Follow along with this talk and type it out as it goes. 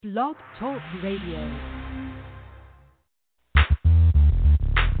Blog Talk Radio.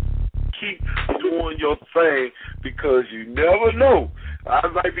 Keep doing your thing because you never know. I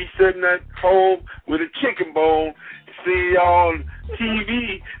might be sitting at home with a chicken bone, see y'all on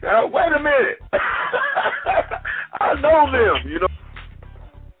TV. Now, wait a minute. I know them, you know.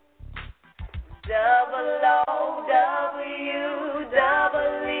 WOWE,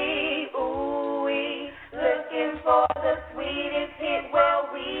 ooh-wee, looking for the sweetest hit. Well,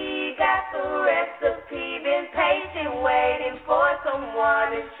 we got the recipe, been patient, waiting for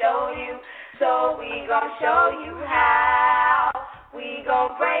someone to show you. So we gon' show you how. We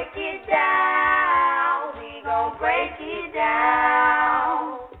gon' break it down. We gon' break it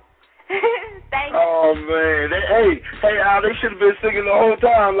down. Thank you. Oh, man. Hey, Al, they should have been singing the whole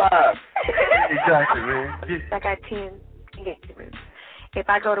time live. Exactly, man. I got 10 engagements. If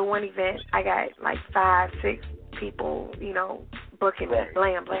I go to one event, I got like 5, 6 people, booking me,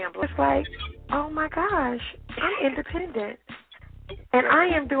 blam, blam, blam. It's like, oh my gosh, I'm independent. And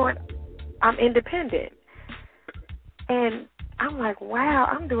I'm independent. And I'm like, wow,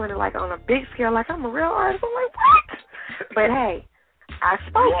 I'm doing it like on a big scale, like I'm a real artist. I'm like, what? But hey, I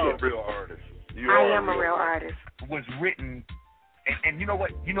spoke You are it. a real artist. I am a real artist. Was written, and you know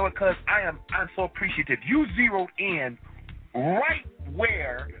what, cause I'm so appreciative. You zeroed in right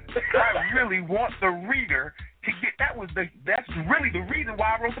where I really want the reader to get. That's really the reason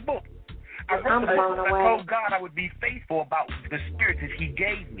why I wrote the book. I wrote the book because I told God I would be faithful about the spirit that He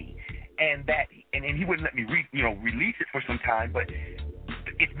gave me, and He wouldn't let me release it for some time. But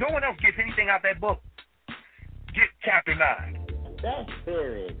if no one else gets anything out of that book, get chapter 9. That's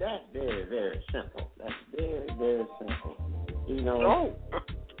very, very simple. That's very, very simple.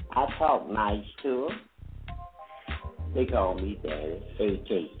 I talk nice to them. They call me Daddy.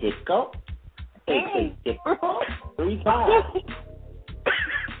 A.K. Disco. A.K. Disco. 3 times.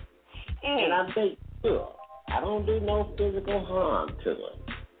 And I make sure I don't do no physical harm to them.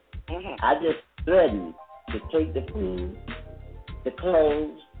 Mm-hmm. I just threaten to take the food, the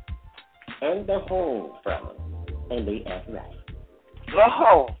clothes, and the home from them. And they act right.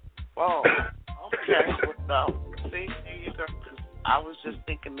 Oh, okay. See, there you go. I was just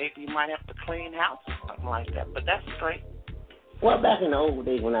thinking maybe you might have to clean house or something like that, but that's straight. Well, back in the old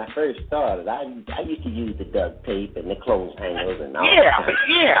days when I first started, I used to use the duct tape and the clothes hangers and all that.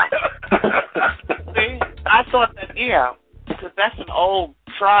 Yeah. See, I thought that, because that's an old,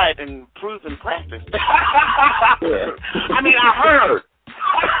 tried and proven practice. Yeah. I mean, I heard.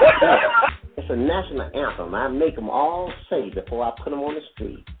 It's a national anthem. I make them all say before I put them on the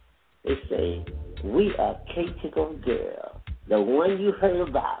street. They say, "We are K-Tickle's girl, the one you heard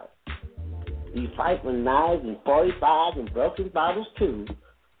about. We fight with knives and 45s and broken bottles too.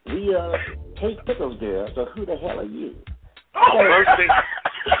 We are K-Tickle's girl, so who the hell are you?" Oh, mercy.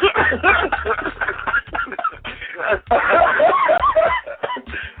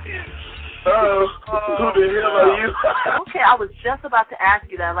 Who the hell are you? Okay, I was just about to ask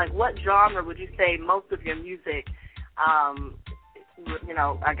you that. Like, what genre would you say most of your music, I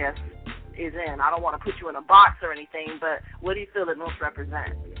guess, is in? I don't want to put you in a box or anything, but what do you feel it most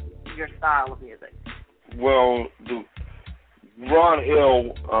represents, your style of music? Well, Ron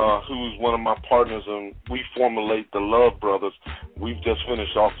L., who's one of my partners, and we formulate the Love Brothers. We've just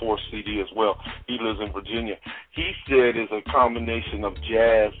finished our 4th CD as well. He lives in Virginia. He said it's a combination of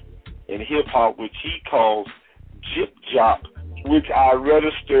jazz and hip-hop, which he calls Jip Jop, which I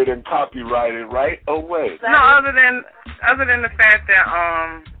registered and copyrighted right away. No, other than the fact that,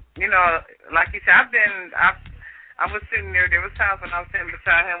 like you said, I was sitting there. There was times when I was sitting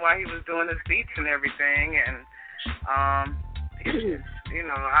beside him while he was doing his beats and everything, and I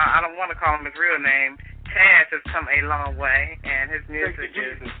don't want to call him his real name. Taz has come a long way, and his music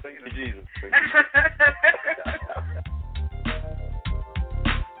is. Thank you, Jesus.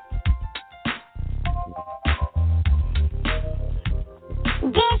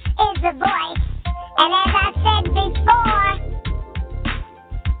 This is The Voice, and as I said before,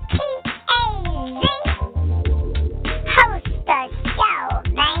 T-A-Z, host the show,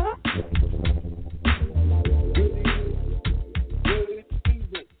 man. Good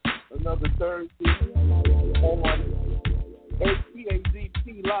evening. Another Thursday on TAZP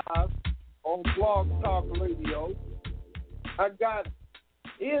Live on Blog Talk Radio. I got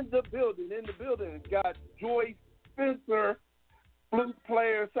in the building, got Joyce Spencer, flute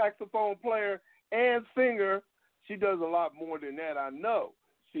player, saxophone player, and singer. She does a lot more than that, I know.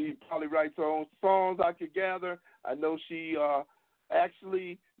 She probably writes her own songs, I could gather. I know she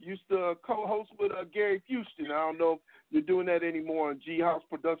actually used to co-host with Gary Houston. I don't know if you're doing that anymore on G House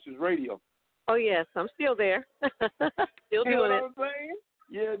Productions Radio. Oh, yes, I'm still there. Still you doing know it. what I'm saying?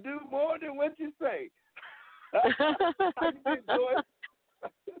 Yeah, do more than what you say. How you been, Joyce?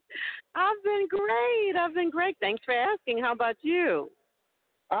 I've been great. Thanks for asking. How about you?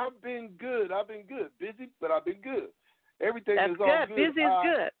 I've been good. Busy, but I've been good. Everything That's is all good. Busy is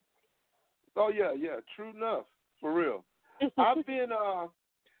good. Oh yeah. True enough, for real. I've been.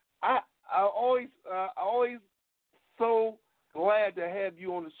 I always so glad to have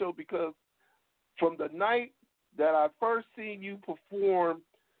you on the show because from the night that I first seen you perform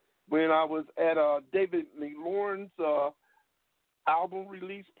when I was at David McLaurin's album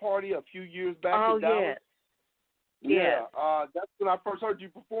release party a few years back in Dallas. Yeah. That's when I first heard you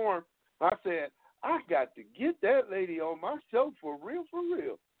perform. I said, I got to get that lady on my show for real.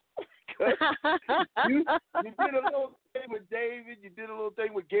 you did a little thing with David. You did a little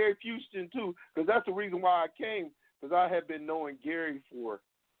thing with Gary Houston, too, because that's the reason why I came, because I had been knowing Gary for,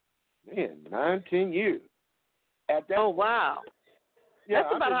 9-10 years. At that point. Wow. Yeah,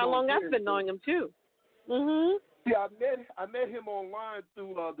 that's about how long I've been knowing him, too. Mm-hmm. Yeah, I met him online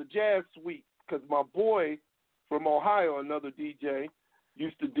through the Jazz Suite, because my boy from Ohio, another DJ,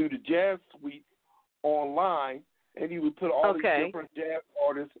 used to do the Jazz Suite online, and he would put all these different jazz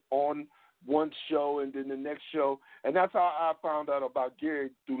artists on one show and then the next show. And that's how I found out about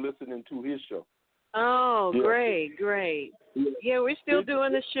Gary, through listening to his show. Oh, yeah. Great. Yeah, we're still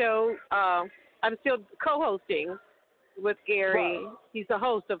doing the show. I'm still co-hosting with Gary. Wow. He's a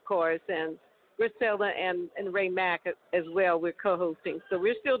host, of course, and Griselda and Ray Mack as well. We're co-hosting. So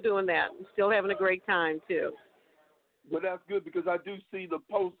we're still doing that. We're still having a great time, too. Well, that's good because I do see the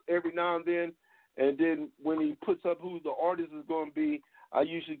posts every now and then when he puts up who the artist is going to be, I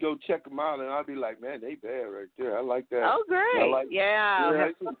usually go check them out, and I'll be like, man, they bad right there. I like that. Oh, great.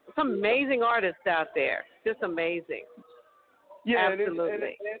 Yeah. Some amazing artists out there. Just amazing. Yeah,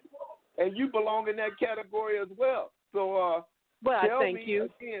 absolutely. And you belong in that category as well. So thank you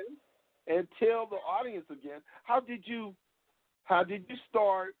again, and tell the audience again, how did you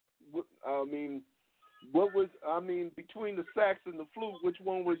start? Between the sax and the flute, which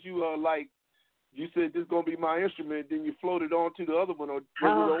one was you like? You said this is gonna be my instrument, then you floated on to the other one, or was it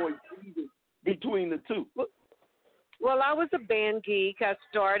always between the two? Well, I was a band geek. I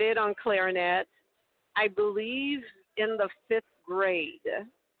started on clarinet, I believe, in the 5th grade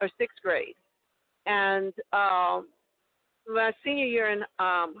or 6th grade, and my senior year in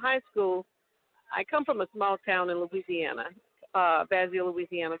high school, I come from a small town in Louisiana, Basile,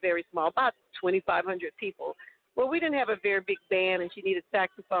 Louisiana, very small, about 2,500 people. Well, we didn't have a very big band, and she needed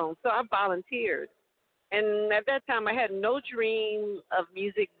saxophone, so I volunteered. And at that time, I had no dream of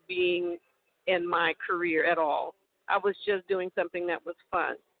music being in my career at all. I was just doing something that was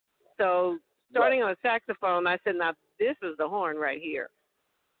fun. So starting on a saxophone, I said, now this is the horn right here.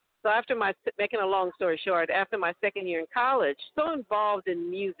 So making a long story short, after my 2nd year in college, so involved in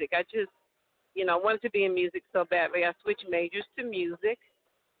music, I just, wanted to be in music so badly. I switched majors to music.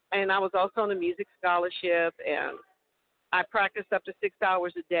 And I was also on a music scholarship, and I practiced up to 6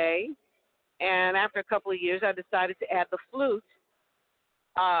 hours a day. And after a couple of years, I decided to add the flute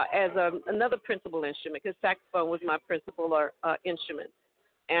as another principal instrument, because saxophone was my principal instrument.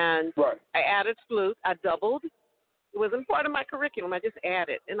 And I added flute. I doubled. It wasn't part of my curriculum. I just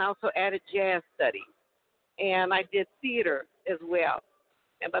added. And I also added jazz studies. And I did theater as well.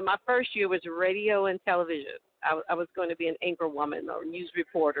 But my first year was radio and television. I was going to be an anchor woman or news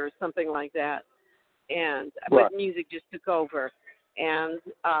reporter or something like that. But music just took over. And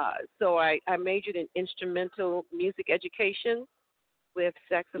so I majored in instrumental music education with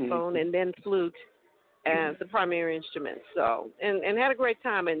saxophone and then flute as the primary instrument. So, and had a great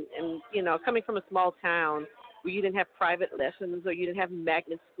time. And coming from a small town where you didn't have private lessons or you didn't have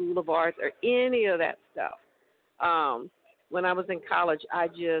magnet school of arts or any of that stuff. When I was in college, I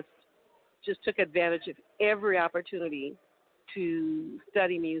just took advantage of every opportunity to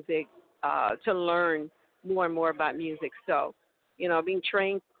study music, to learn more and more about music. So, being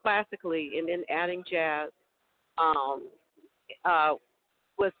trained classically and then adding jazz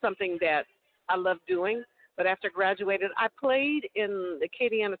was something that I loved doing. But after I graduated, I played in the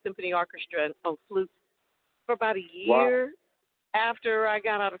Acadiana Symphony Orchestra on flute for about a year after I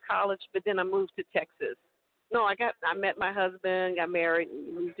got out of college, but then I moved to Texas. No, I met my husband, got married,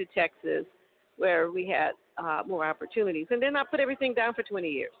 and moved to Texas, where we had more opportunities. And then I put everything down for 20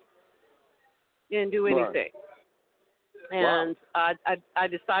 years. Didn't do anything. And I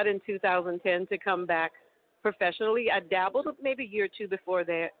decided in 2010 to come back professionally. I dabbled maybe a year or two before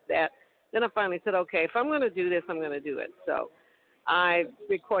that. Then I finally said, okay, if I'm going to do this, I'm going to do it. So I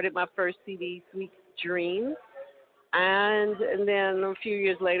recorded my first CD, Sweet Dreams. And then a few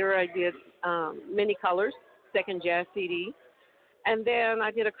years later, I did Many Colors, second jazz CD. And then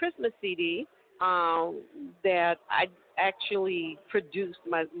I did a Christmas CD that I actually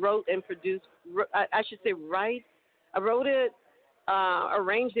wrote and produced. I should say I wrote it,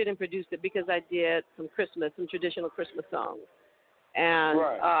 arranged it, and produced it because I did some traditional Christmas songs. And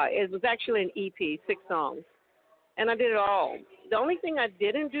it was actually an EP, 6 songs. And I did it all. The only thing I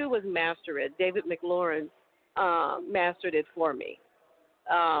didn't do was master it. David McLaurin mastered it for me.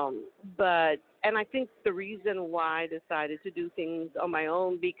 And I think the reason why I decided to do things on my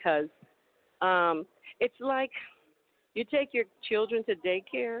own because it's like you take your children to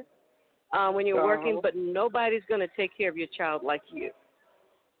daycare when you're working, but nobody's going to take care of your child like you.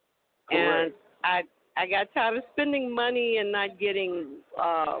 Correct. And I got tired of spending money and not getting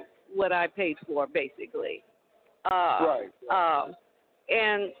what I paid for, basically. And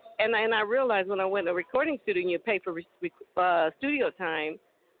I realized when I went to a recording studio and you pay for studio time,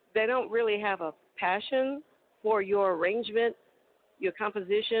 they don't really have a passion for your arrangement, your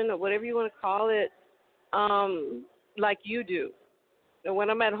composition, or whatever you want to call it, like you do. And when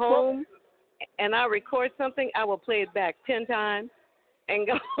I'm at home and I record something, I will play it back 10 times and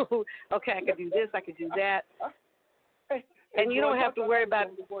go, okay, I could do this, I could do that. And you don't have to worry about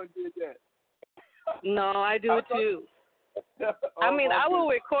it. No, I do it too. I mean, I will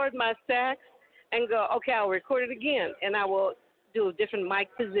record my sax and go, okay, I'll record it again, and I will do a different mic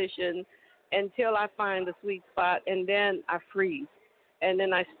position until I find the sweet spot, and then I freeze, and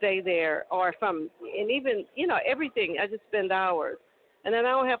then I stay there. Or if I'm, and even, everything, I just spend hours. And then I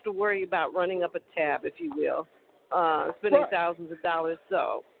don't have to worry about running up a tab, if you will, spending thousands of dollars.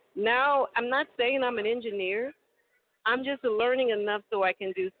 So now I'm not saying I'm an engineer. I'm just learning enough so I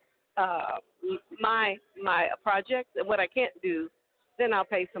can do my project. And what I can't do, then I'll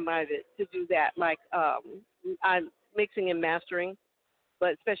pay somebody to do that. Like I'm mixing and mastering,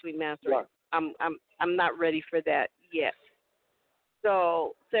 but especially mastering. Right. I'm not ready for that yet.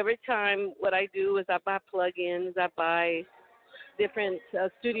 So every time what I do is I buy plugins, I buy different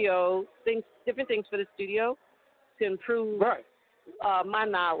studio things, different things for the studio to improve my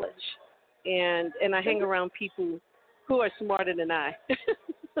knowledge, and I hang around people who are smarter than I.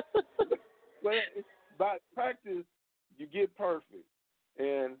 Well, by practice, you get perfect.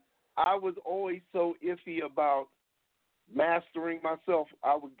 And I was always so iffy about mastering myself.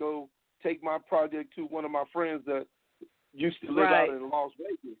 I would go take my project to one of my friends that used to live out in Las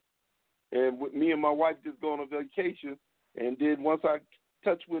Vegas. And with me and my wife just go on a vacation. And then once I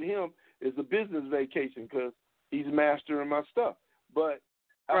touch with him, it's a business vacation because he's mastering my stuff. But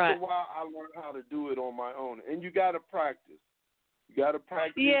after a while, I learned how to do it on my own. And you got to practice. You got to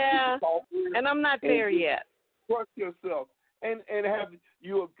practice. Yeah, and I'm not there yet. Trust yourself. And have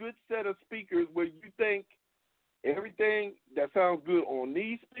you a good set of speakers where you think everything that sounds good on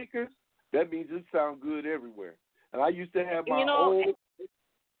these speakers, that means it sounds good everywhere. And I used to have my old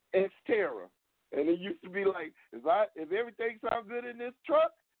Xterra. And it used to be like, if everything sounds good in this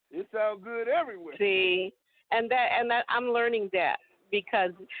truck, it sounds good everywhere. See, and that I'm learning that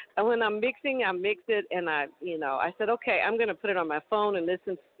because when I'm mixing, I mix it, and I said, okay, I'm going to put it on my phone and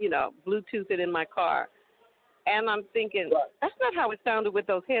listen, Bluetooth it in my car. And I'm thinking, that's not how it sounded with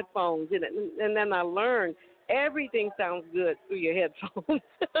those headphones in it. And then I learned everything sounds good through your headphones.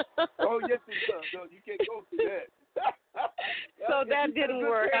 Oh, yes, it does. No, you can't go through that. So that didn't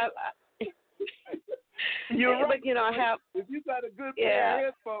work. You're right. But, I have. If you got a good pair of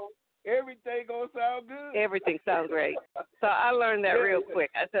headphones, everything going to sound good. Everything sounds great. So I learned that real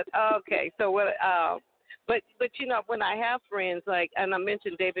quick. I said, okay, so what, but when I have friends, like, and I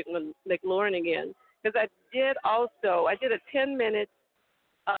mentioned David McLaurin again, because I did a 10-minute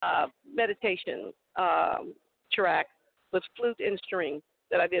meditation track with flute and string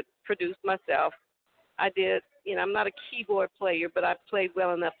that I did produce myself. I did, I'm not a keyboard player, but I played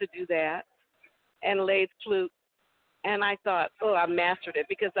well enough to do that, and laid flute. And I thought, I mastered it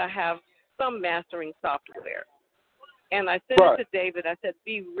because I have some mastering software. And I sent it to David. I said,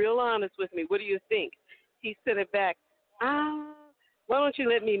 be real honest with me. What do you think? He sent it back. Why don't you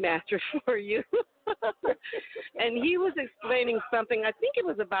let me master for you? And he was explaining something. I think it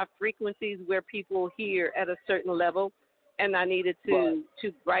was about frequencies where people hear at a certain level, and I needed to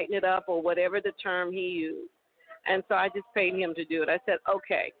brighten it up or whatever the term he used. And so I just paid him to do it. I said,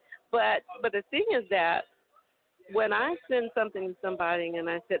 okay. But the thing is that when I send something to somebody and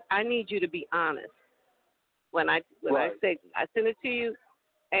I said, I need you to be honest. When I say I send it to you,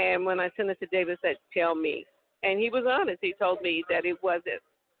 and when I send it to David, I said, tell me. And he was honest. He told me that it wasn't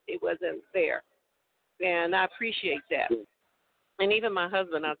there. And I appreciate that. And even my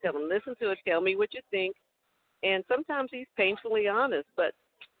husband, I'll tell him, listen to it, tell me what you think. And sometimes he's painfully honest, but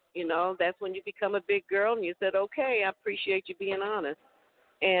You know, that's when you become a big girl, and you said, okay, I appreciate you being honest.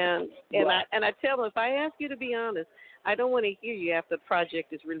 And Right. I tell them, if I ask you to be honest, I don't want to hear you after the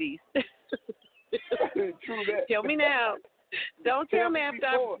project is released. True that. Tell me now. Don't tell me after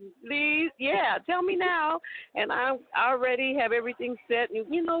I before. leave. Yeah, tell me now. And I already have everything set. And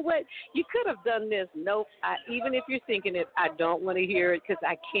you know what? You could have done this. Nope. Even if you're thinking it, I don't want to hear it because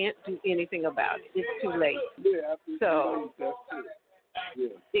I can't do anything about it. It's too late. Yeah, after it's So, released, that's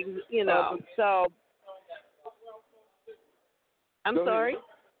it. Yeah. you know, so I'm Go sorry. ahead.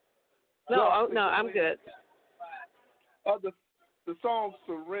 No, I'm good. The song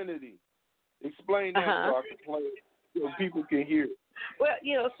Serenity. Explain that so I can play it so people can hear it. Well,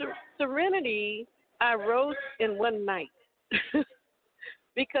 you know, Serenity, I wrote in one night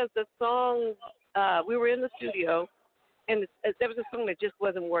because the song, we were in the studio, and there was a song that just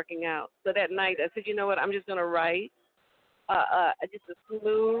wasn't working out. So that night, I said, you know what, I'm just going to write just a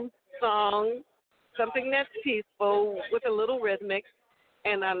smooth song, something that's peaceful with a little rhythmic,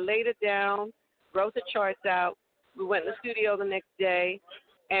 and I laid it down, wrote the charts out. We went in the studio the next day,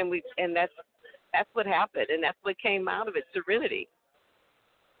 and that's what happened, and that's what came out of it, Serenity.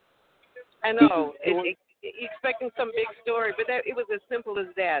 I know, expecting some big story, but it was as simple as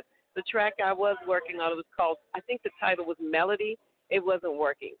that. The track I was working on, it was called, I think the title was Melody. It wasn't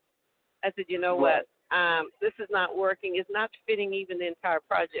working. I said, you know what, this is not working. It's not fitting even the entire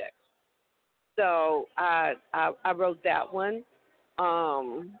project. So I wrote that one.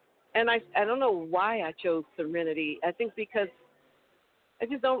 And I don't know why I chose Serenity. I think because I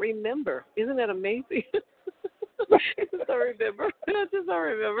just don't remember. Isn't that amazing? I just don't remember.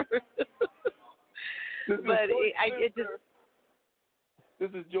 But it just. This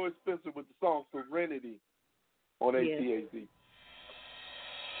is Joyce Spencer with the song Serenity on ATAZ.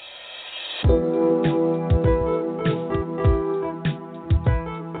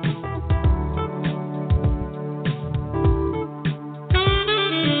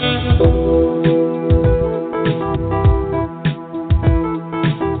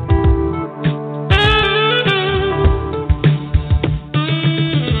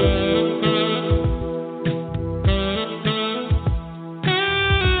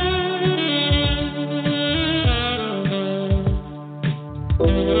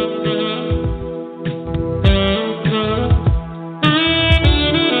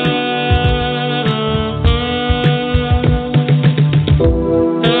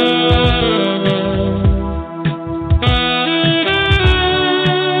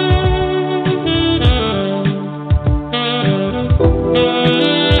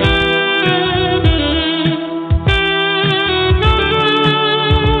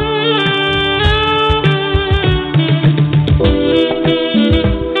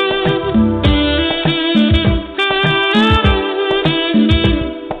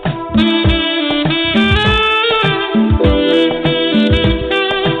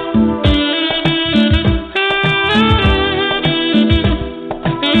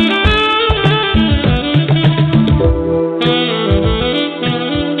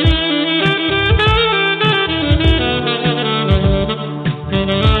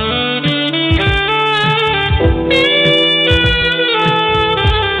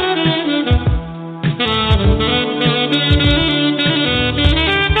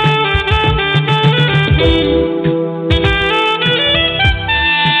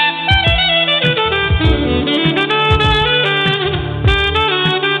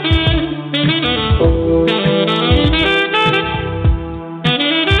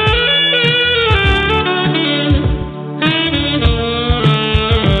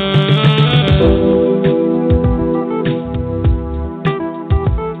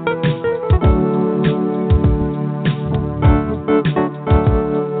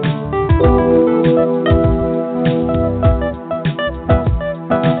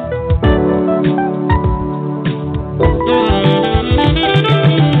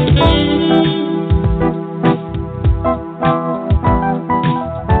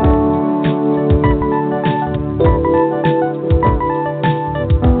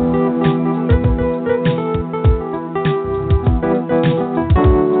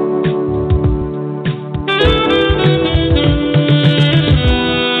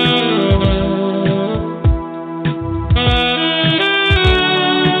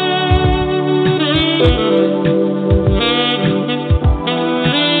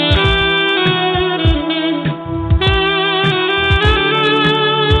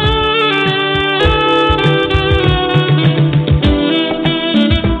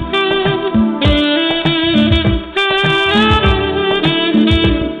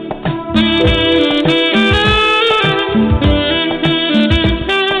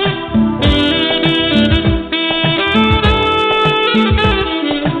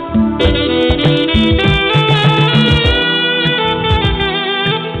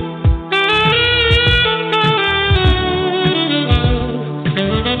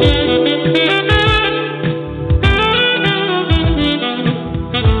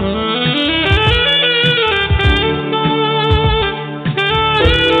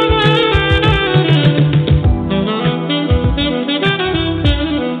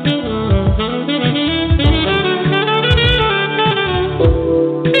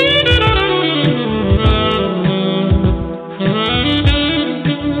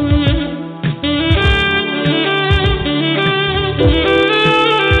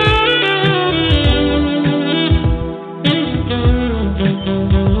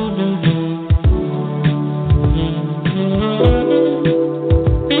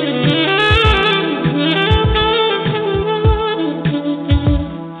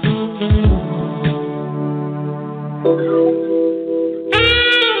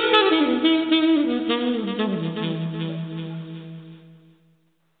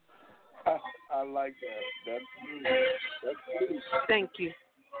 Thank you.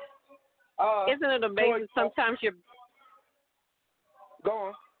 Isn't it amazing? Sometimes you're. Go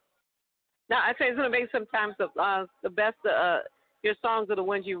on. No, I say isn't it amazing? Sometimes the best your songs are the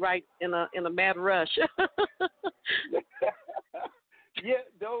ones you write in a mad rush. Yeah,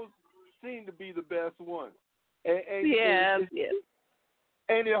 those seem to be the best ones. Yes.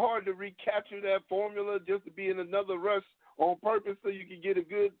 Ain't it hard to recapture that formula just to be in another rush on purpose so you can get a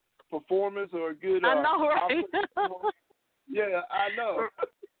good performance or a good? I know, right? Yeah, I know.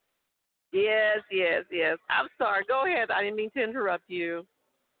 Yes. I'm sorry. Go ahead. I didn't mean to interrupt you.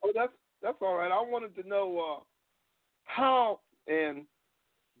 Oh, that's all right. I wanted to know how, and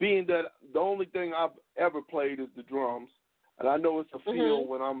being that the only thing I've ever played is the drums, and I know it's a feel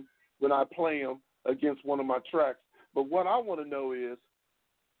when I play them against one of my tracks. But what I want to know is,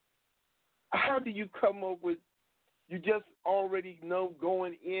 how do you come up with? You just already know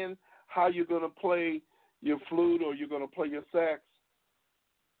going in how you're going to play your flute or you're going to play your sax.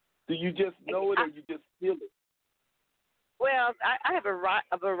 Do you just know it or you just feel it? Well, I have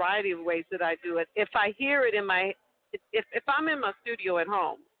a variety of ways that I do it. If I hear it if I'm in my studio at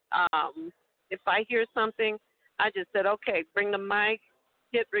home, if I hear something, I just said, okay, bring the mic,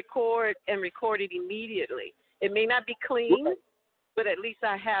 hit record, and record it immediately. It may not be clean, but at least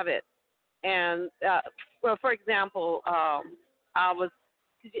I have it. And, well, for example, I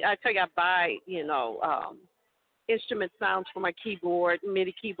tell you, I buy, instrument sounds for my keyboard,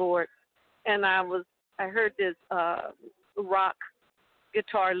 MIDI keyboard, and I heard this rock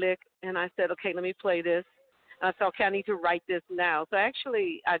guitar lick, and I said, okay, let me play this. And I said, okay, I need to write this now. So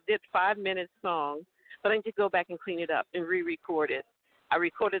actually, I did 5-minute song, but I need to go back and clean it up and re-record it. I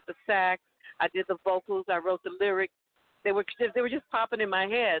recorded the sax, I did the vocals, I wrote the lyrics. They were just popping in my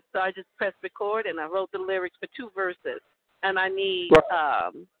head, so I just pressed record and I wrote the lyrics for 2 verses, and I need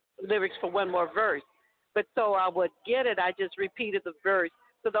lyrics for 1 more verse. But so I would get it, I just repeated the verse.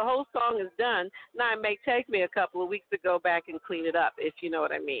 So the whole song is done. Now, it may take me a couple of weeks to go back and clean it up, if you know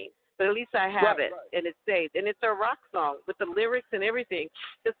what I mean. But at least I have it, and it's saved. And it's a rock song with the lyrics and everything.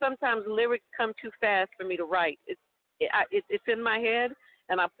 Because sometimes lyrics come too fast for me to write. It's in my head,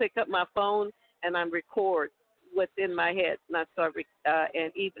 and I pick up my phone and I record what's in my head, and I start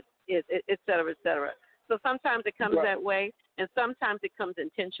and even et cetera, et cetera. So sometimes it comes that way, and sometimes it comes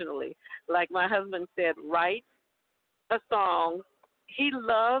intentionally. Like my husband said, write a song. He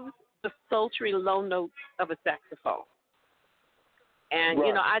loves the sultry low notes of a saxophone. And,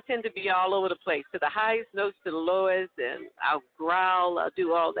 I tend to be all over the place, to the highest notes to the lowest, and I'll growl, I'll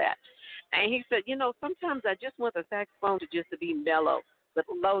do all that. And he said, sometimes I just want the saxophone to be mellow, with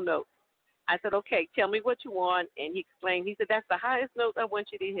low notes. I said, okay, tell me what you want. And he explained, he said, that's the highest note I want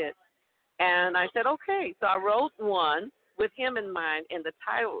you to hit. And I said, okay. So I wrote one with him in mind, and the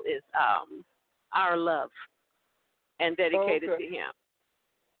title is Our Love, and dedicated to him.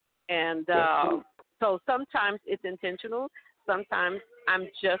 And so sometimes it's intentional. Sometimes I'm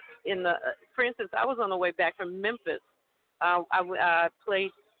just for instance, I was on the way back from Memphis. I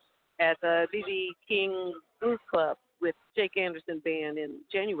played at the B.B. King Blues Club with Jake Anderson Band in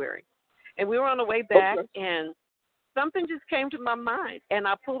January. And we were on the way back, and something just came to my mind. And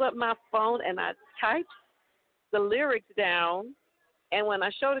I pulled up my phone, and I typed the lyrics down. And when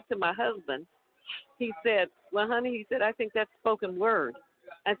I showed it to my husband, he said, well, honey, he said, I think that's spoken word.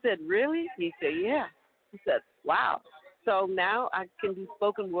 I said, really? He said, yeah. He said, wow. So now I can do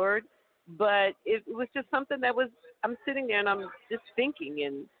spoken word. But it was just something I'm sitting there, and I'm just thinking.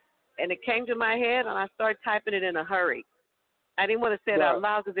 And it came to my head, and I started typing it in a hurry. I didn't want to say it out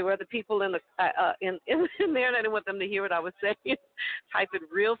loud because there were other people in there, and I didn't want them to hear what I was saying. Type it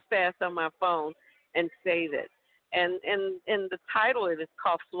real fast on my phone and save it. And the title of it is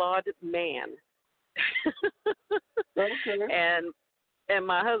called Flawed Man. And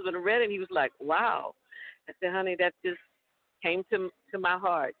my husband read it, and he was like, wow. I said, honey, that just came to my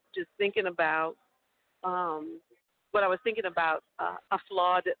heart, just thinking about what I was thinking about, a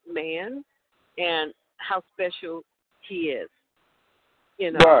flawed man and how special he is.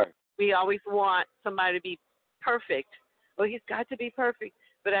 We always want somebody to be perfect. Well, he's got to be perfect.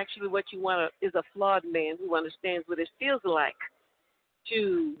 But actually what you want is a flawed man who understands what it feels like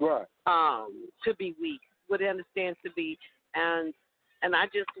to be weak, what it understands to be. And I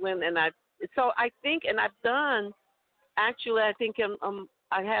just went so I think, and I've done, actually, I think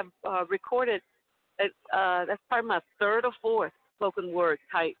I have recorded, that's probably my 3rd or 4th spoken word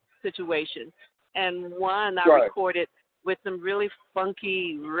type situation. And one I recorded with some really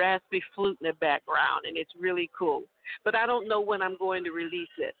funky, raspy flute in the background, and it's really cool. But I don't know when I'm going to release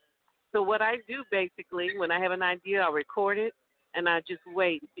it. So what I do basically, when I have an idea, I'll record it, and I just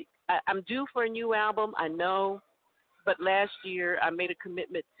wait. I'm due for a new album, I know, But last year I made a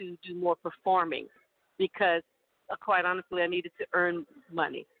commitment to do more performing because, quite honestly, I needed to earn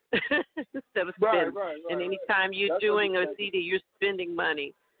money instead of spend. Right. And anytime you're doing a CD, you're spending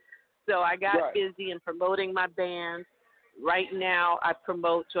money. So I got busy in promoting my band. Right now, I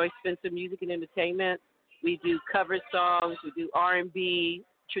promote Joyce Spencer Music and Entertainment. We do cover songs. We do R&B,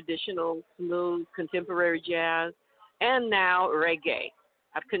 traditional, smooth, contemporary jazz, and now reggae.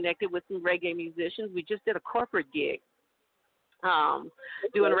 I've connected with some reggae musicians. We just did a corporate gig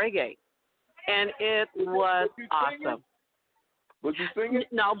doing reggae, and it was awesome. Was you singing?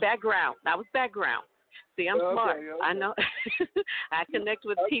 No, background. That was background. See, I'm smart. Okay. I know. I connect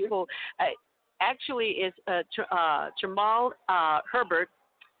with people. Actually, it's Jamal Herbert,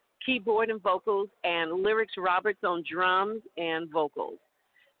 keyboard and vocals, and Lyrics Roberts on drums and vocals.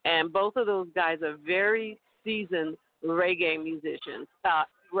 And both of those guys are very seasoned reggae musicians,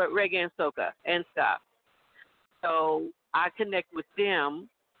 reggae and soca and stuff. So I connect with them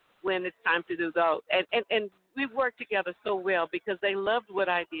when it's time to do those. And we've worked together so well because they loved what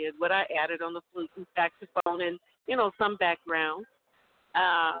I did, what I added on the flute and saxophone and, some background.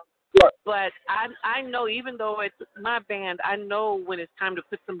 But I know, even though it's my band, I know when it's time to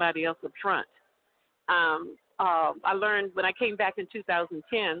put somebody else up front. I learned when I came back in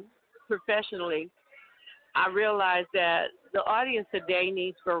 2010 professionally, I realized that the audience today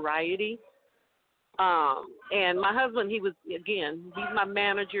needs variety. And my husband, he's my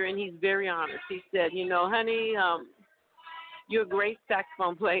manager, and he's very honest. He said, honey, you're a great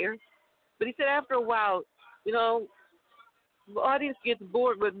saxophone player. But he said after a while, the audience gets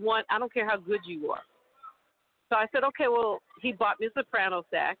bored with one. I don't care how good you are. So I said, okay, well, he bought me a soprano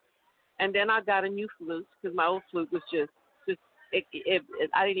sax, and then I got a new flute because my old flute was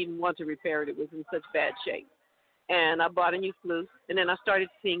I didn't even want to repair it. It was in such bad shape. And I bought a new flute, and then I started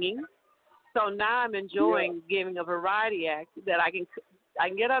singing. So now I'm enjoying giving a variety act that I can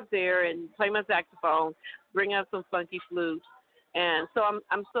get up there and play my saxophone, bring out some funky flutes. And so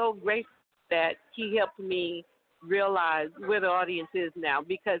I'm so grateful that he helped me realize where the audience is now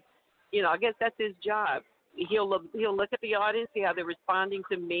because, I guess that's his job. He'll look at the audience, see how they're responding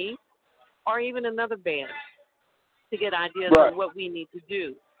to me or even another band to get ideas on what we need to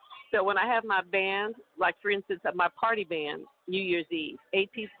do. So when I have my band, like for instance, my party band, New Year's Eve,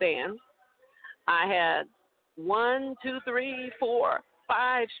 8-piece band, I had 1, 2, 3, 4,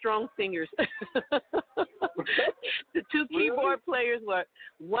 5 strong singers. The 2 keyboard players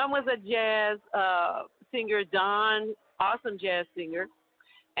one was a jazz singer, Don, awesome jazz singer,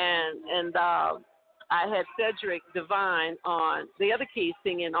 and I had Cedric Devine on the other keys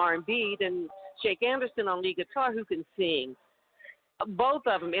singing R&B, then Shake Anderson on lead guitar who can sing. Both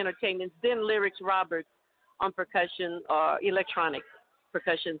of them entertainments. Then Lyrics Roberts on percussion or electronic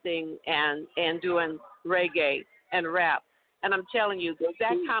percussion thing and doing reggae and rap. And I'm telling you,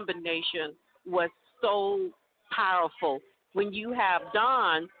 that combination was so powerful when you have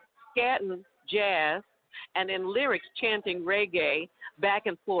Don scatting jazz and then Lyrics chanting reggae back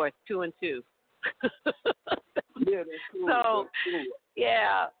and forth 2 and 2. Yeah, that's cool. So, that's cool.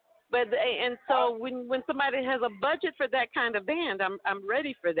 Yeah. So when somebody has a budget for that kind of band, I'm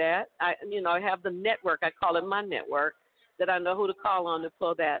ready for that. I have the network. I call it my network that I know who to call on to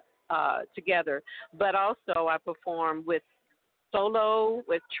pull that together. But also I perform with solo,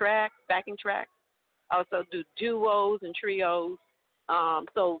 with tracks, backing tracks. I also do duos and trios.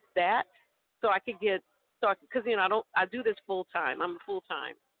 So I could get started because I do this full time. I'm full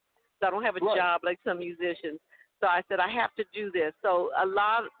time, so I don't have a job like some musicians. So I said, I have to do this. So a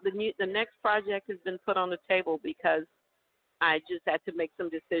lot of the next project has been put on the table because I just had to make some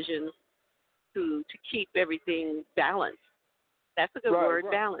decisions to keep everything balanced. That's a good word,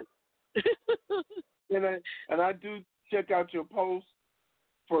 balance. and I do check out your posts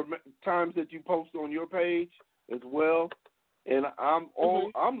for times that you post on your page as well. And I'm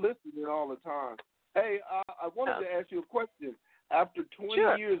listening all the time. Hey, I wanted to ask you a question. After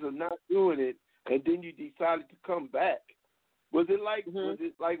 20 years of not doing it, and then you decided to come back. Was it like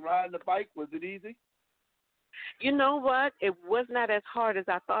riding a bike? Was it easy? You know what? It was not as hard as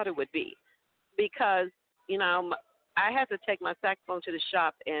I thought it would be because, I had to take my saxophone to the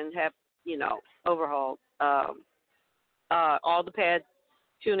shop and have, overhauled all the pads,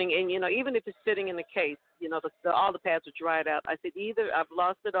 tuning, and, even if it's sitting in the case, all the pads are dried out. I said, either I've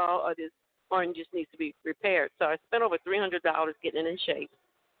lost it all or this horn just needs to be repaired. So I spent over $300 getting it in shape.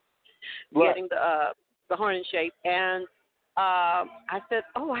 Getting the horn in shape, and I said,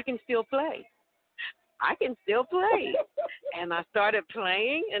 I can still play. And I started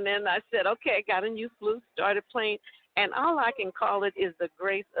playing, and then I said, okay, I got a new flute, started playing, And all I can call it is the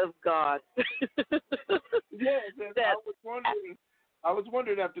grace of God. Yes, and I was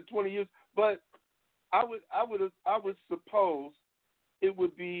wondering after 20 years, but I would suppose it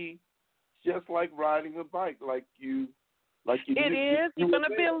would be just like riding a bike, like you. It is. You're going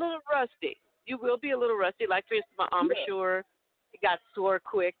to be a little rusty. You will be a little rusty. Like, for instance, my embouchure got sore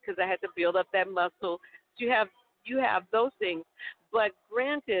quick because I had to build up that muscle. You have those things. But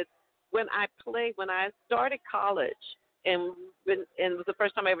granted, when I started college, and it was the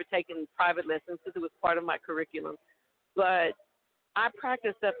first time I ever taken private lessons because it was part of my curriculum, but I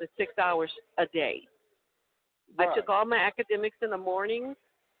practiced up to 6 hours a day. Right. I took all my academics in the morning,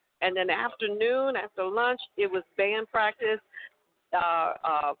 and then afternoon, after lunch, it was band practice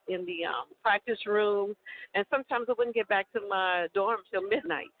in the practice room, and sometimes I wouldn't get back to my dorm till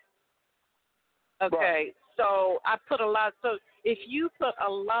midnight. Okay, right. So I put a lot. So if you put a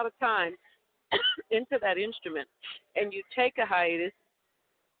lot of time into that instrument and you take a hiatus,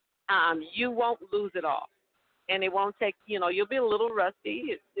 you won't lose it all. And it won't take, you'll be a little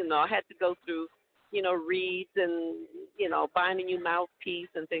rusty. I had to go through, reeds and, binding you mouthpiece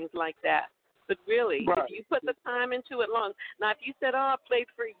and things like that. But really, right. If you put the time into it long, now if you said, I played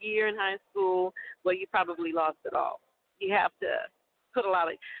for a year in high school, well, you probably lost it all. You have to put a lot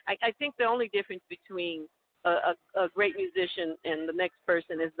of, I think the only difference between a great musician and the next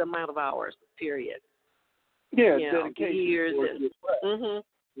person is the amount of hours, period. Yeah, dedication. Years.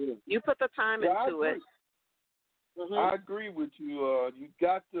 Yeah. You put the time into it. Mm-hmm. I agree with you. You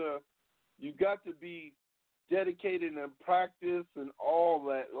got to be dedicated and practice and all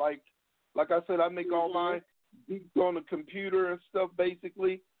that. Like I said, I make all my beats on the computer and stuff,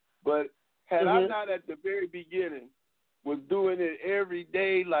 basically. But had I not at the very beginning was doing it every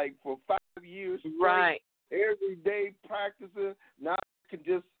day, like for 5 years straight, right? Every day practicing. Now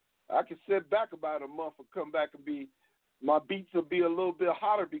I can sit back about a month and come back and my beats will be a little bit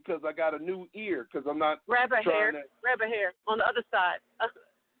hotter because I got a new ear because I'm not grab a hair on the other side.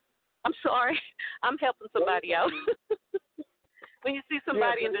 I'm sorry, I'm helping somebody out. When you see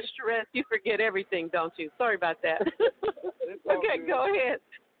somebody in distress, you forget everything, don't you? Sorry about that. Okay, go ahead.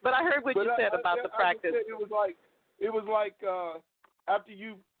 But I heard what you said about the practice. It was like after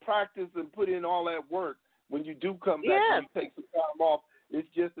you practice and put in all that work, when you do come back and you take some time off, it's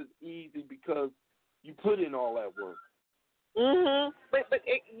just as easy because you put in all that work. But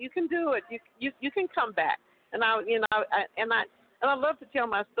you can do it. You can come back, and I love to tell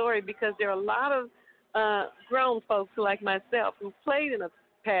my story because there are a lot of grown folks like myself who played in the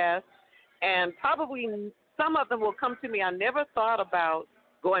past, and probably some of them will come to me. I never thought about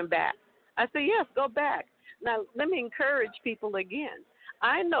going back. I say yes, go back. Now let me encourage people again.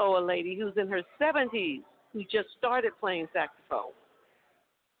 I know a lady who's in her 70s who just started playing saxophone.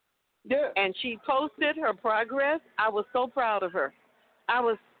 Yeah. And she posted her progress. I was so proud of her. I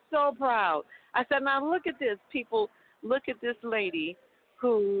was so proud. I said, now look at this, people. Look at this lady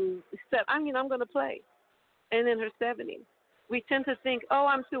who said, I'm going to play. And in her 70s. We tend to think,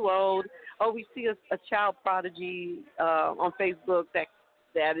 I'm too old. We see a child prodigy on Facebook that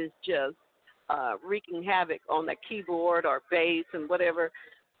is just wreaking havoc on the keyboard or bass and whatever.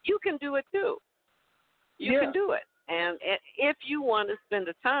 You can do it too. You can do it. And if you want to spend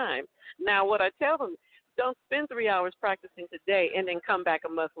the time, now what I tell them, don't spend 3 hours practicing today and then come back a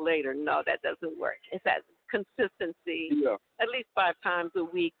month later. No, that doesn't work. It's that consistency. Yeah. At least 5 times a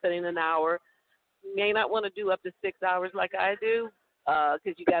week, put in an hour. You may not want to do up to 6 hours like I do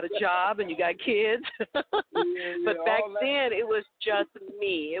because you got a job and you got kids. But back then, it was just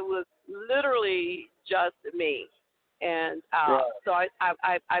me. It was literally just me. And so I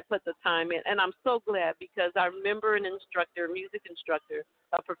put the time in. And I'm so glad because I remember an instructor, music instructor,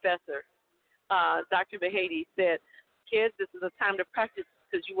 a professor, Dr. Bahady said, kids, this is a time to practice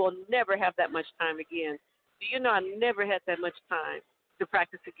because you will never have that much time again. Do you know I never had that much time to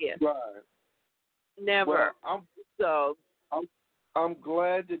practice again? Right. Never. Well, I'm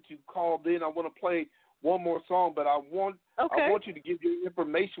glad that you called in. I want to play one more song, but I want you to give your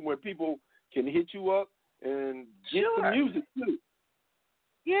information where people can hit you up and get some music too.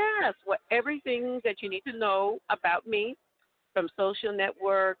 Yes, everything that you need to know about me from social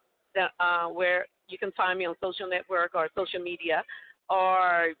network, where you can find me on social network or social media,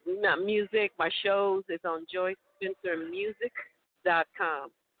 or music. My shows is on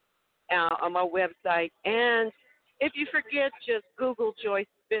JoyceSpencerMusic.com on my website. And if you forget, just Google Joyce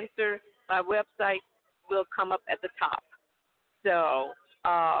Spencer. My website will come up at the top. So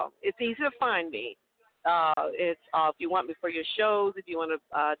it's easy to find me. It's if you want me for your shows, if you want to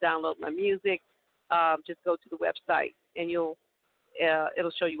download my music, just go to the website and it'll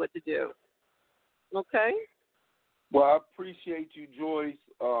show you what to do. Okay? Well, I appreciate you, Joyce.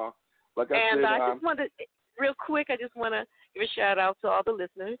 Like I said, I just want to, real quick, I just want to give a shout out to all the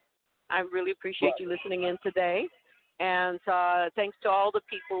listeners. I really appreciate you listening in today, and thanks to all the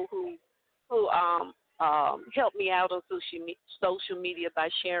people who helped me out on social media by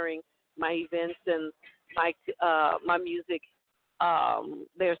sharing my events and my music.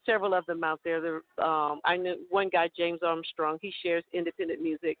 There are several of them out there. I know one guy, James Armstrong. He shares independent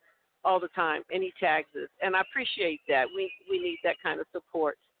music all the time, and he tags us, and I appreciate that. We need that kind of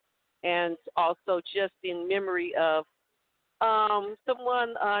support. And also just in memory of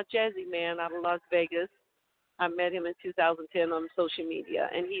someone, Jazzy Man out of Las Vegas. I met him in 2010 on social media,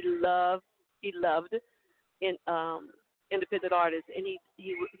 and he loved independent artists, and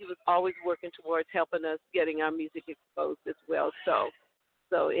he was always working towards helping us getting our music exposed as well.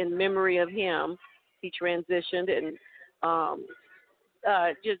 So in memory of him, he transitioned and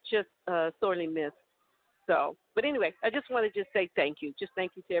just sorely missed. So, but anyway, I just want to just say thank you. Just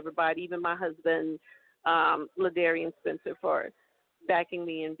thank you to everybody, even my husband, Ladarian Spencer, for backing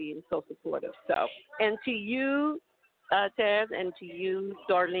me and being so supportive. So, and to you, Taz, and to you,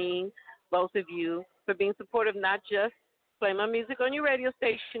 Darlene, both of you, for being supportive, not just playing my music on your radio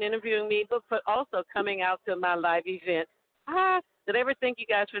station, interviewing me, but for also coming out to my live event. Did I ever thank you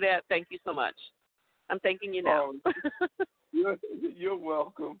guys for that? Thank you so much. I'm thanking you now. You're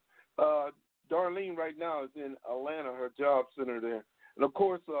welcome. Darlene right now is in Atlanta, her job center there. And of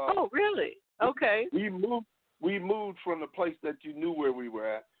course, oh, really? Okay. We moved from the place that you knew where we were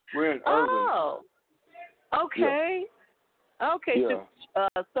at. We're in Irving. Oh, okay. Yeah. Okay. Yeah.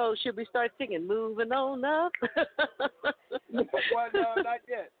 So should we start singing "Moving On Up"? Well, no, not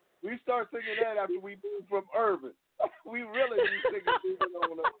yet. We start singing that after we moved from Irving. We really be singing "Moving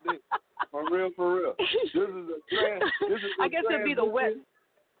On Up" this. For real. This is I guess it'd be the West.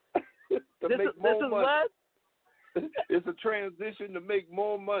 This is what? It's a transition to make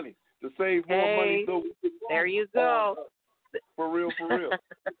more money, to save more money. So there you go. For real. But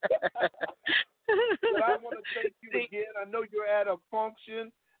I want to thank you again. I know you're at a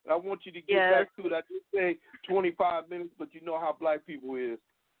function, and I want you to get back to it. I just say 25 minutes, but you know how black people is.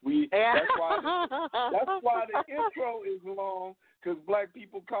 That's why the intro is long, because black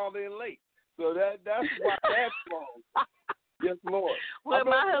people call in late. So that's why that's long. Yes, Lord. Well,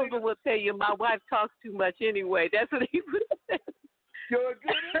 my husband will tell you my wife talks too much anyway. That's what he would say. You're a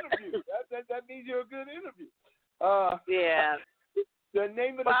good interview. That means you're a good interview. Yeah. The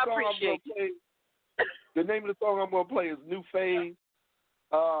name of the song I'm going to play. The name of the song I'm going to play is "New Phase."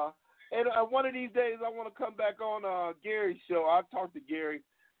 And one of these days I want to come back on Gary's show. I'll talk to Gary,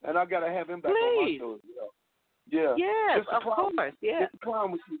 and I got to have him back on my show as well. Yeah. Yes, of course. Yeah. Just to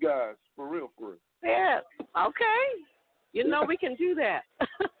clown with you guys, for real. Yeah. Okay. You know we can do that.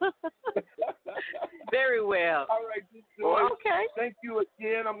 Very well. All right, Joyce. Okay. Thank you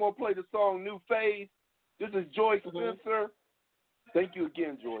again. I'm going to play the song "New Phase." This is Joyce Spencer. Thank you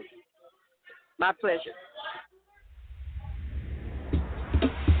again, Joyce. My pleasure.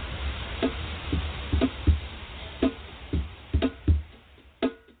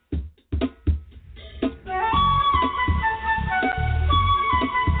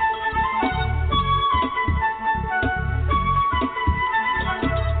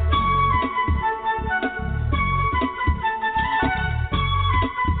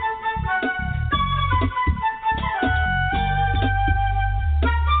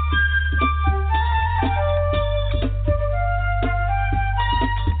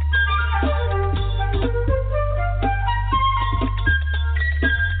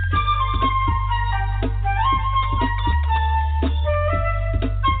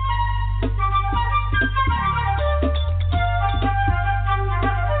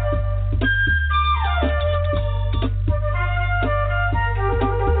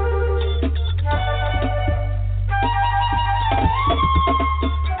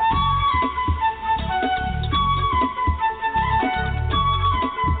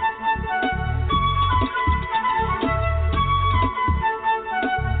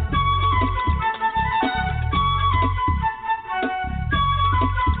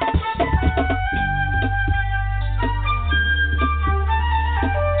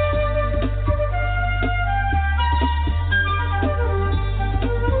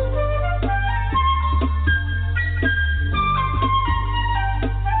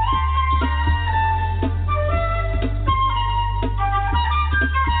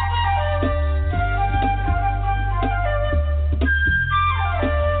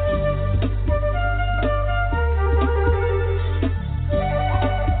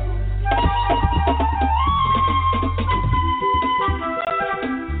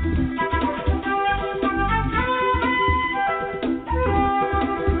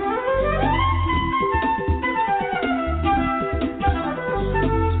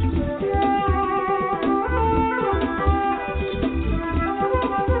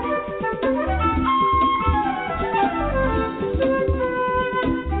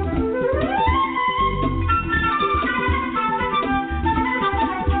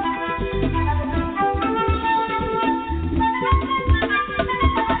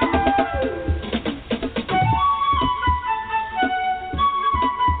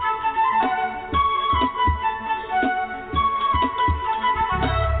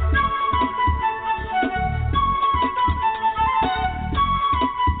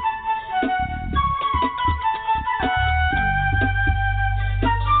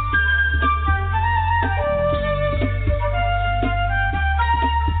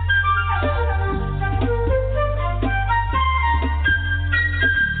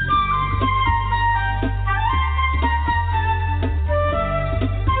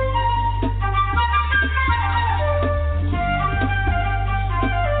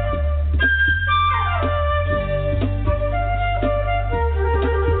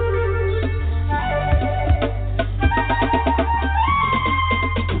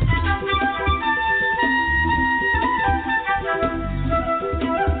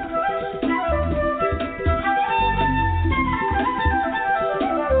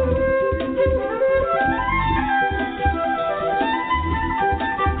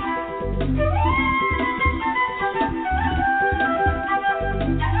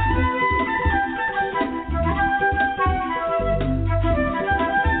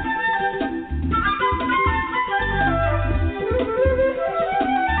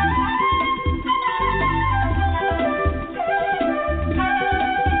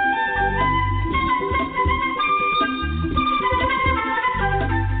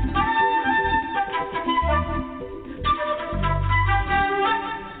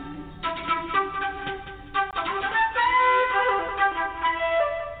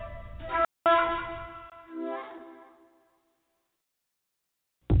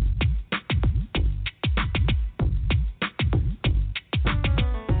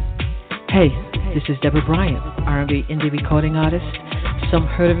 Hey, this is Deborah Bryant, R&B indie recording artist. Some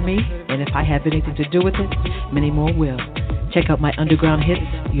heard of me, and if I have anything to do with it, many more will. Check out my underground hits,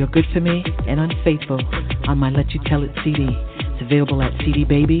 You're Good For Me and Unfaithful, on my Let You Tell It CD. It's available at CD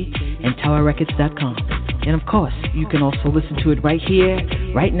Baby and TowerRecords.com. And of course, you can also listen to it right here,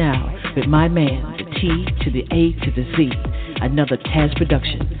 right now, with my man, the T to the A to the Z, another Taz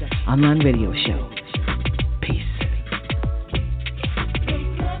Production online radio show. Peace.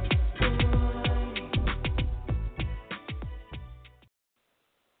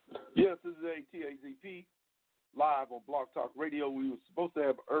 Yes, this is ATAZP, live on Blog Talk Radio. We were supposed to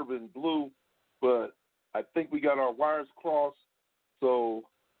have Urban Blue, but I think we got our wires crossed, so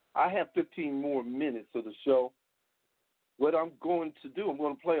I have 15 more minutes of the show. What I'm going to do, I'm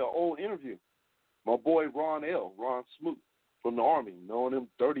going to play an old interview. My boy Ron Smoot from the Army, known him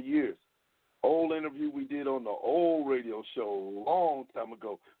 30 years. Old interview we did on the old radio show a long time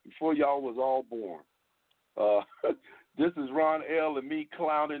ago, before y'all was all born. This is Ron L. and me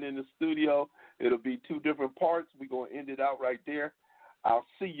clowning in the studio. It'll be 2 different parts. We're going to end it out right there. I'll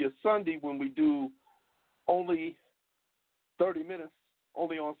see you Sunday when we do only 30 minutes,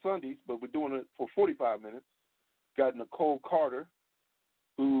 only on Sundays, but we're doing it for 45 minutes. Got Nicole Carter,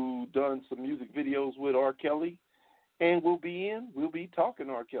 who done some music videos with R. Kelly, and we'll be talking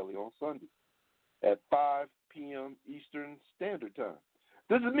to R. Kelly on Sunday at 5 p.m. Eastern Standard Time.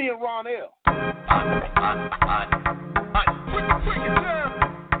 This is me and Ron L.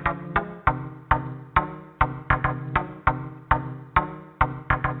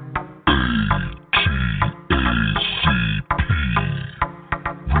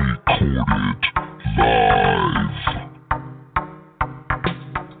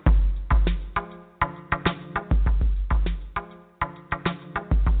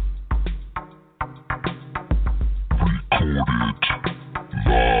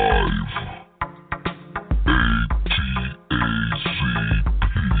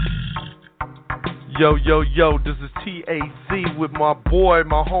 Yo, this is TAZ with my boy,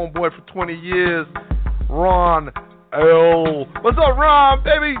 my homeboy for 20 years, Ron L. What's up, Ron,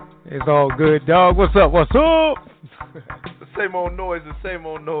 baby? It's all good, dog. What's up? The same old noise, same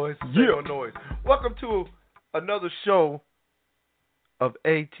old noise. Welcome to another show of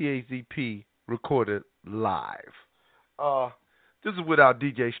ATAZP recorded live. This is without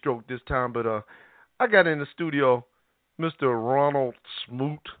DJ Stroke this time, but I got in the studio Mr. Ronald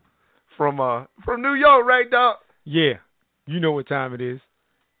Smoot from New York, right, dog? Yeah, you know what time it is.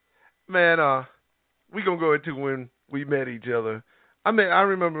 Man, we gonna go into when we met each other. I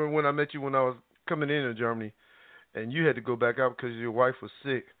remember when I met you when I was coming into Germany, and you had to go back out because your wife was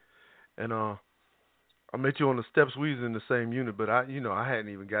sick, and I met you on the steps. We was in the same unit, but I hadn't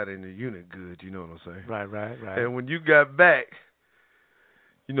even got in the unit good. You know what I'm saying? Right. And when you got back,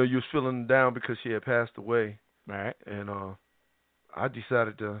 you was feeling down because she had passed away. Right. And I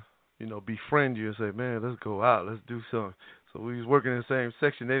decided to, befriend you and say, man, let's go out, let's do something. So we was working in the same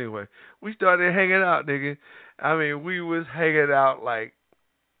section anyway. We started hanging out, nigga. I mean, we was hanging out like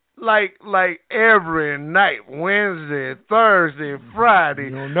every night, Wednesday, Thursday, Friday.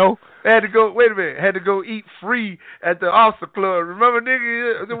 You don't know? Had to go eat free at the Oscar Club. Remember,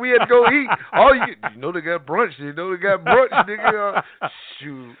 nigga, we had to go eat. They got brunch. Nigga.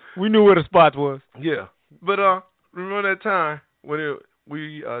 Shoot. We knew where the spots was. Yeah. But remember that time when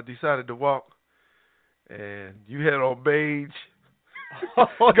we decided to walk, and you had on beige. Go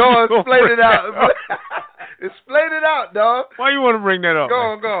on, explain it out. Explain it out, dog. Why you want to bring that up? Go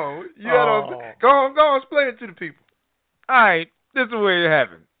on. Go on, explain it to the people. All right, this is the way it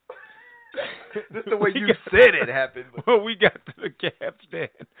happened. This is the way you said it happened. Well, we got to the cab stand.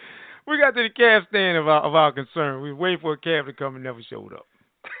 We got to the cab stand of our concern. We were waiting for a cab to come and never showed up.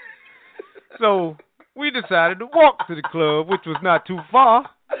 So we decided to walk to the club, which was not too far.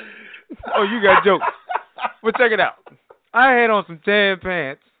 Oh, you got jokes. But check it out. I had on some tan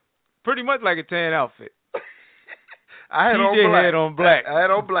pants, pretty much like a tan outfit. I had on black. I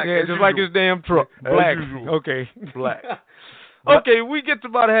had on black. Yeah, just like his damn truck. Black. Okay. Black. Okay, we get to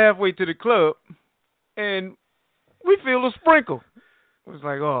about halfway to the club, and we feel a sprinkle. It was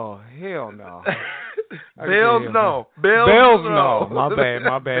like, oh, hell no. Bells no. Bells no. My bad.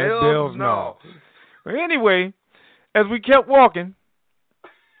 Bells no. But anyway, as we kept walking,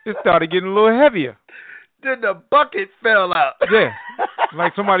 it started getting a little heavier. Then the bucket fell out. Yeah.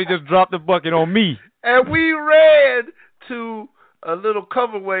 Like somebody just dropped the bucket on me. And we ran to a little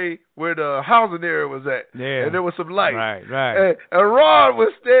coverway where the housing area was at. Yeah. And there was some light. Right. And Ron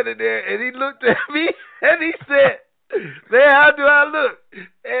was standing there, and he looked at me, and he said, "Man, how do I look?"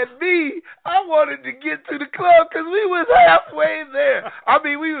 And me, I wanted to get to the club because we was halfway there. I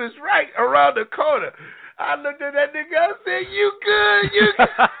mean, we was right around the corner. I looked at that nigga. I said, "You good? You good?"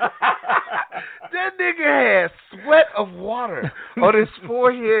 That nigga had sweat of water on his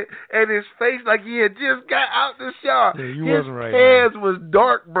forehead and his face like he had just got out the shower. Yeah, you his wasn't right. hands was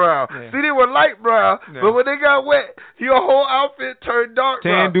dark brown. Yeah. See, they were light brown, but when they got wet, your whole outfit turned dark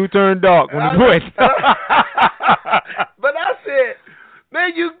brown. Tan do turn dark when it's wet. But I said,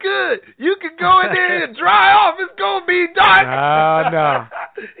 "Man, you good. You can go in there and dry off. It's going to be dark." Nah.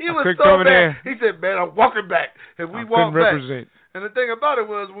 He was so mad. He said, "Man, I'm walking back." And we walked back. Represent. And the thing about it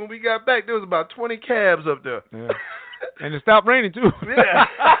was, when we got back, there was about 20 cabs up there. Yeah. And it stopped raining, too. Yeah.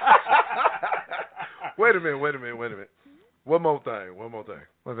 Wait a minute. One more thing.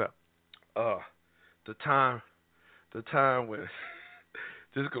 What's up? The time when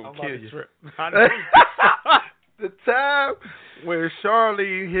just gonna kill you. The time when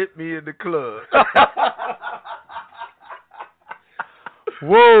Charlene hit me in the club.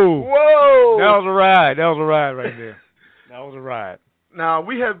 Whoa! That was a ride. Right there. That was a ride. Now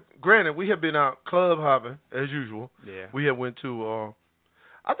we have been out club hopping as usual. Yeah. We have went to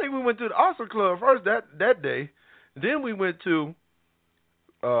I think we went to the Oscar Club first that day. Then we went to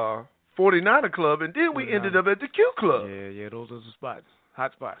 49er Club, and then we ended up at the Q Club. Yeah, those are the spots.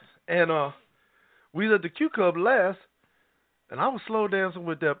 Hot spots. And we was at the Q Club last, and I was slow dancing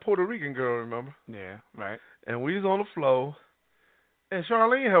with that Puerto Rican girl, remember? Yeah, right. And we was on the floor, and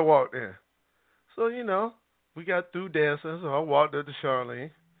Charlene had walked in. So, we got through dancing, so I walked up to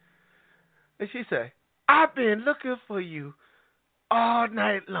Charlene, and she said, "I've been looking for you all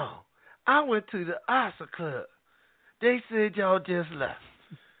night long. I went to the Oscar Club. They said y'all just left.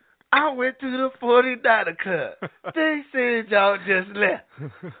 I went to the 49er Club. They said y'all just left.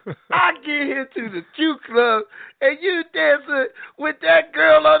 I get here to the Q Club, and you dancing with that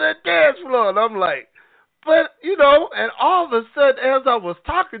girl on the dance floor." And I'm like, but, and all of a sudden, as I was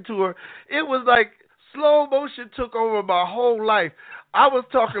talking to her, it was like slow motion took over my whole life. I was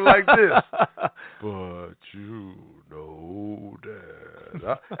talking like this. "But you know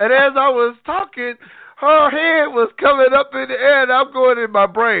that." And as I was talking, her head was coming up in the air, and I'm going in my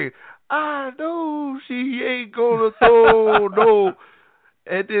brain, "I know she ain't gonna throw no."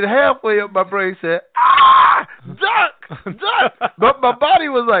 And then halfway up my brain said, "Duck! But my body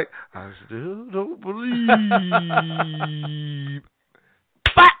was like, "I still don't believe."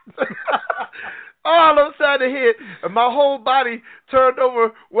 All upside the head, and my whole body turned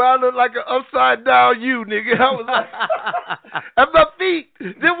over where I looked like an upside down U, nigga. I was like, and my feet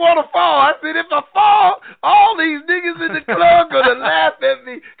didn't want to fall. I said, if I fall, all these niggas in the club gonna laugh at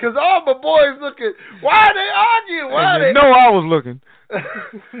me, because all my boys looking. Why are they arguing? Why are they? No, I was looking.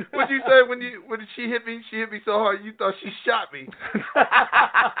 What'd you say when she hit me? She hit me so hard you thought she shot me.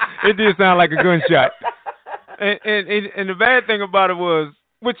 It did sound like a gunshot. And the bad thing about it was,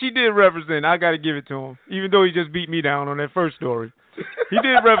 what she did represent, I got to give it to him, even though he just beat me down on that first story. He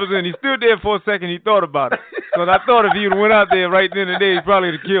did represent. He stood there for a second. He thought about it. So I thought if he would have went out there right then and there, he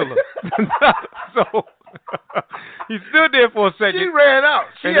probably would have killed her. So he stood there for a second. She ran out.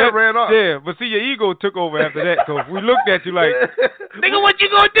 She ran off. Yeah, but see, your ego took over after that. So we looked at you like, nigga, what you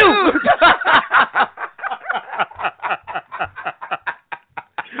gonna do?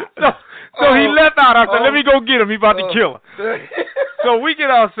 So he left out. I said, let me go get him. He about to kill her. So we get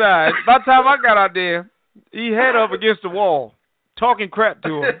outside. By the time I got out there, he had up against the wall, talking crap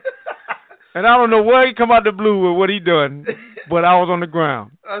to him. And I don't know where he come out the blue with what he done, but I was on the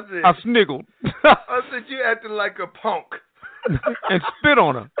ground. I sniggled. I said, you acting like a punk. And spit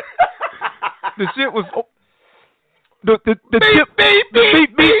on her. The shit was... The beep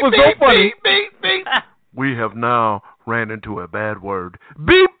was so funny. Beep. We have now ran into a bad word.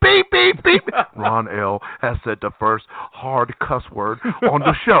 Beep. Ron L. has said the first hard cuss word on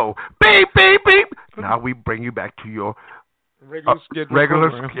the show. Beep. Now we bring you back to your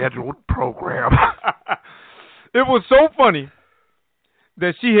regular scheduled program. It was so funny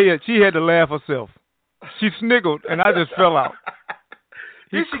that she had to laugh herself. She sniggled, and I just fell out.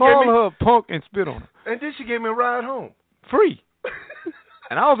 He called her a punk and spit on her. And then she gave me a ride home. Free.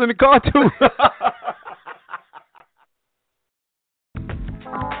 And I was in the car, too.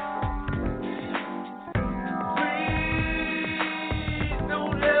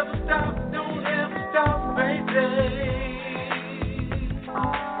 Don't ever stop, baby.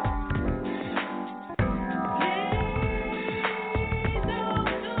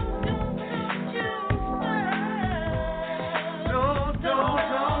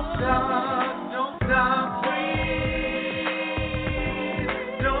 Don't stop, please.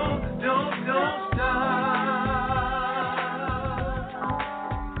 Don't stop.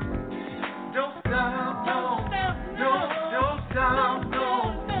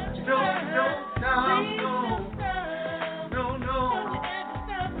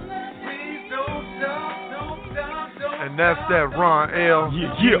 that's that Ron L.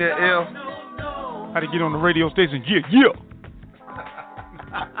 Yeah. L. How to get on the radio station? Yeah.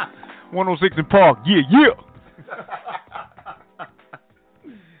 106 in Park. Yeah.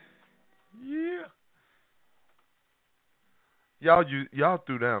 Yeah. Y'all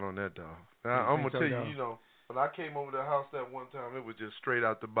threw down on that, dog. Now, I'm gonna tell dog. you, when I came over to the house that one time, it was just straight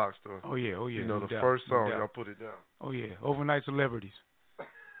out the box, though. Oh yeah. The first song, y'all put it down. Oh yeah, overnight celebrities.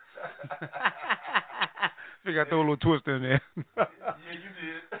 I think I throw a little twist in there. Yeah, you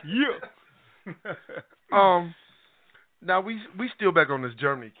did. Yeah. Now we still back on this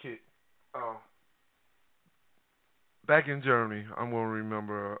Germany kick. Back in Germany, I'm gonna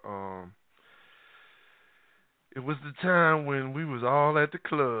remember. It was the time when we was all at the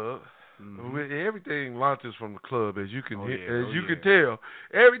club. Mm-hmm. Everything launches from the club, as you can can tell.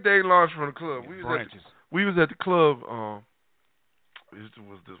 Everything launched from the club. We was at the club. It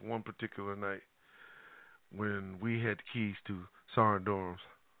was this one particular night when we had the keys to Sarn Dorm's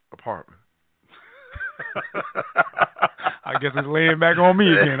apartment. I guess it's laying back on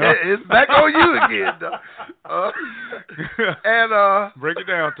me again, huh? It's back on you again, though. And break it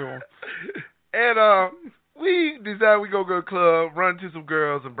down to him. And we decided we go to the club, run to some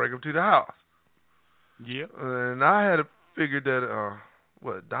girls, and bring them to the house. Yeah. And I had figured that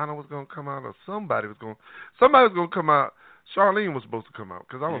Donna was gonna come out, or somebody was gonna come out. Charlene was supposed to come out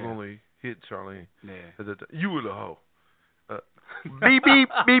because I was only hit Charlene. Yeah. You were the hoe. Beep, beep,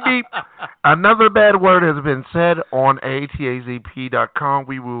 beep, beep. Another bad word has been said on atazp.com.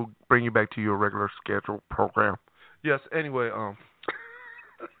 We will bring you back to your regular scheduled program. Yes, anyway,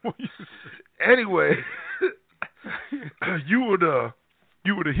 you were the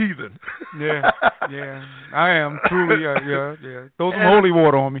heathen. Yeah, I am truly. Yeah. Throw some holy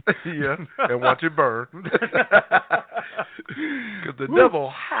water on me. Yeah, and watch it burn. Because the devil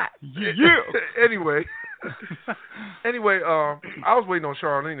hot. Yeah. Anyway, I was waiting on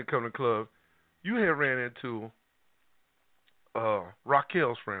Charlene to come to the club. You had ran into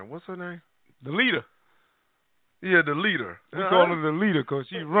Raquel's friend. What's her name? The leader. Yeah, the leader. We call her the leader because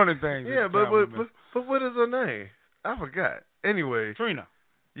she's running things. Yeah, but what is her name? I forgot. Anyway. Trina.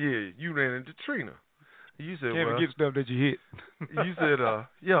 Yeah, you ran into Trina. You said, can't forget stuff that you hit. You said,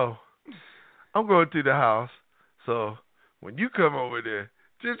 yo, I'm going to the house, so when you come over there,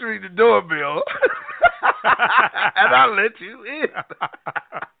 just ring the doorbell, and I'll let you in.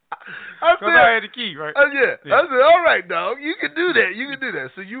 I had the key, right? Yeah. I said, all right, dog, you can do that.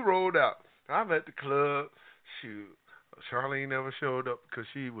 So you rolled out. I'm at the club. Shoot, Charlene never showed up because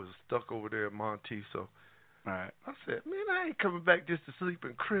she was stuck over there at Monty, so. All right. I said, man, I ain't coming back just to sleep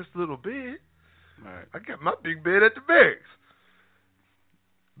in Chris' little bed. All right. I got my big bed at the barracks.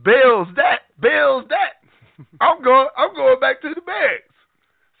 Bell's that. I'm going back to the barracks.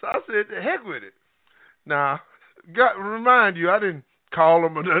 So I said, the heck with it. Now, got to remind you, I didn't call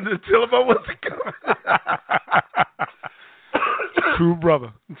him or nothing to tell him I wasn't coming. True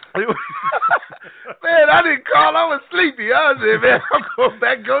brother. Man, I didn't call. I was sleepy. I said, man, I'm going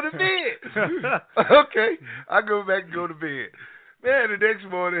back and go to bed. Okay. I go back and go to bed. Man, the next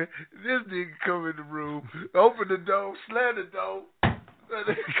morning, this nigga come in the room, open the door, slam the door,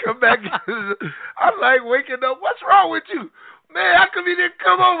 and come back. I'm like waking up. What's wrong with you? Man, how come you didn't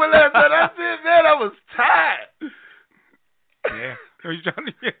come over last night? I said, man, I was tired. Yeah. Are you trying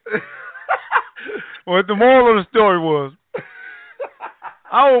to get... Well, the moral of the story was,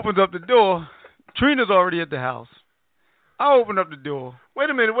 I opened up the door. Trina's already at the house. I opened up the door. Wait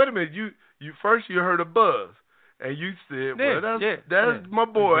a minute. You first you heard a buzz, and you said, "Well, that's my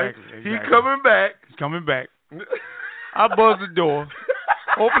boy. Exactly. He's coming back. He's coming back." I buzzed the door,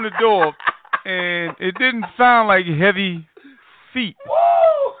 opened the door, and it didn't sound like heavy feet.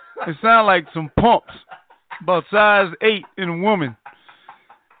 Woo! It sounded like some pumps, about size 8 in a woman.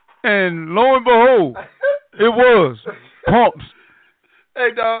 And lo and behold, it was pumps.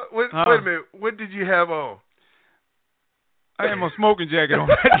 Hey, dog, wait a minute. What did you have on? I had my smoking jacket on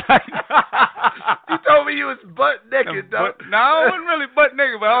that night. You told me you was butt naked, dog. No, I wasn't really butt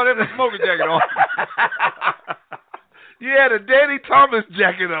naked, but I had my smoking jacket on. You had a Danny Thomas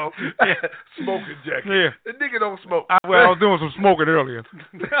jacket on. Yeah. Smoking jacket. Yeah. The nigga don't smoke. I was doing some smoking earlier.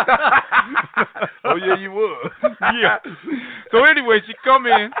 Oh, yeah, you were. Yeah. So anyway, she come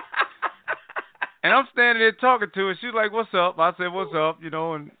in. And I'm standing there talking to her. She's like, what's up? I said, what's up?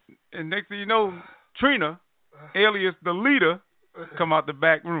 And next thing you know, Trina, alias the leader, come out the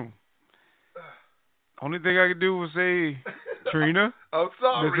back room. Only thing I could do was say, Trina, I'm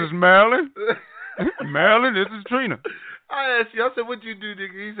sorry. This is Marilyn. Marilyn, this is Trina. I asked you, I said, what'd you do,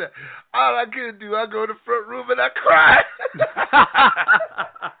 nigga? He said, all I could do, I go to the front room and I cry.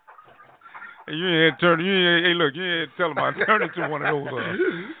 You ain't turn. Hey, look, you ain't tell him I turned into one of those.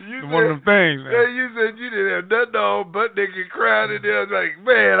 One of them things, man. Yeah, you said you didn't have nothing on, butt naked, crying in there. Like,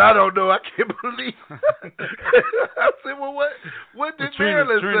 man, I don't know. I can't believe. I said, well, what did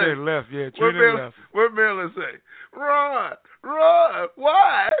Marilyn say? Trina left. Yeah, Trina left. What Marilyn say? Ron,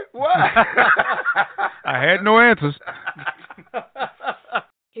 why? I had no answers.